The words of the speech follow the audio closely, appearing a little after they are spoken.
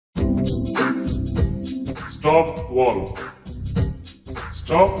stop valve.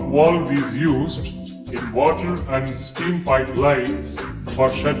 Stop valve is used in water and steam pipelines for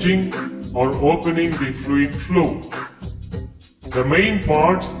shutting or opening the fluid flow. The main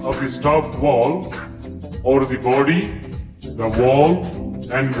parts of the stop valve are the body, the valve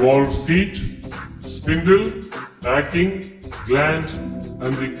and valve seat, spindle, backing, gland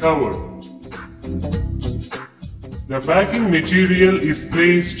and the cover. The backing material is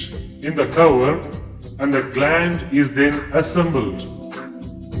placed in the cover and the gland is then assembled.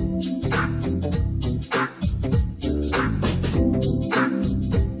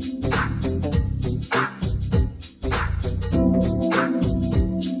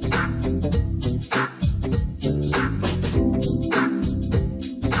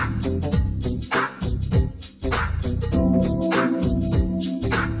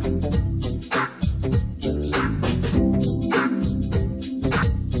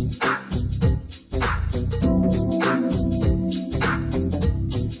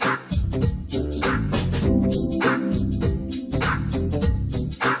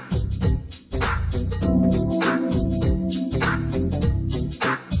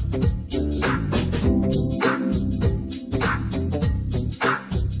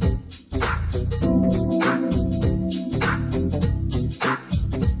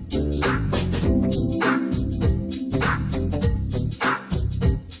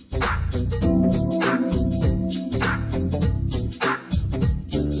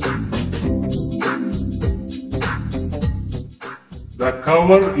 The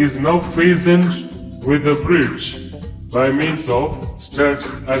cover is now fastened with the bridge by means of studs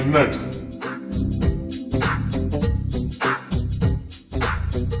and nuts.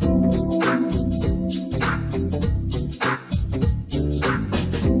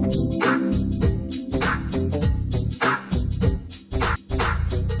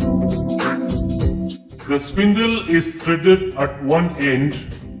 The spindle is threaded at one end,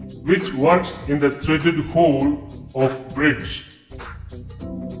 which works in the threaded hole of bridge,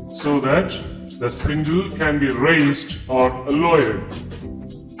 so that the spindle can be raised or lowered.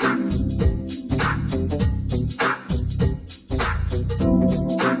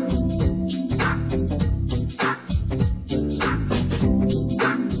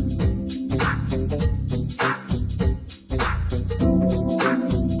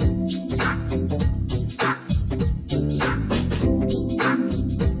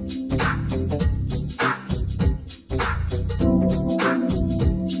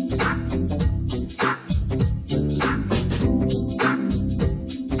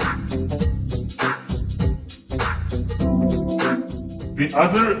 The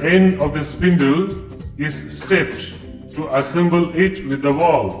other end of the spindle is stepped to assemble it with the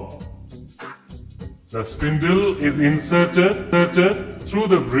valve. The spindle is inserted through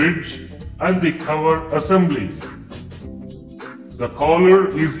the bridge and the cover assembly. The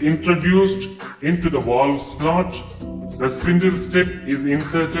collar is introduced into the valve slot. The spindle step is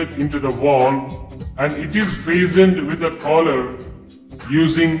inserted into the valve and it is fastened with the collar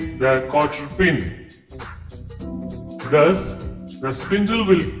using the cotter pin. Thus, the spindle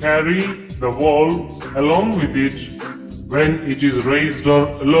will carry the valve along with it when it is raised or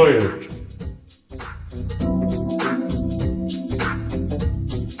lowered.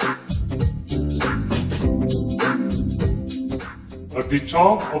 At the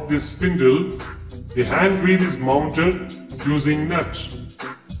top of this spindle, the hand wheel is mounted using nut.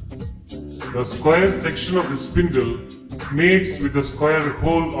 The square section of the spindle mates with the square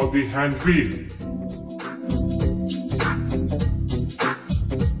hole of the hand wheel.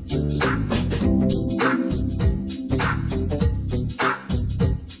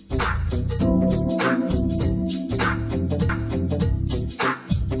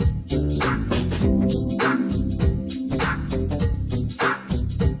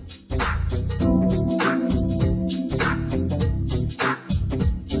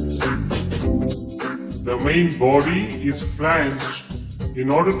 The main body is flanged in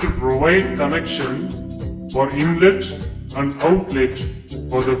order to provide connection for inlet and outlet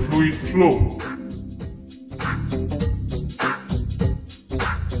for the fluid flow.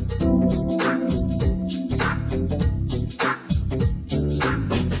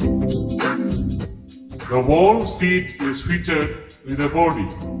 The valve seat is fitted with the body.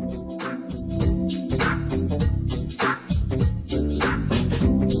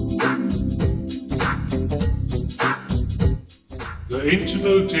 The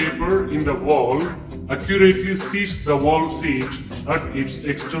internal taper in the valve accurately seats the valve seat at its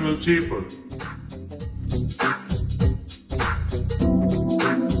external taper.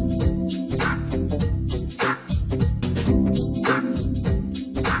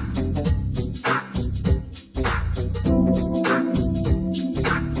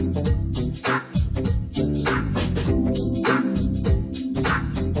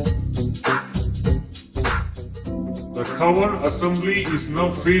 cover assembly is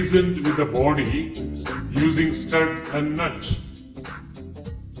now fastened with the body using stud and nut.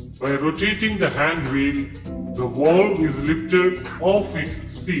 By rotating the hand wheel, the valve is lifted off its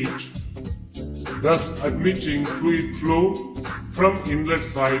seat, thus admitting fluid flow from inlet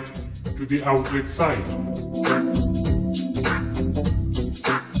side to the outlet side.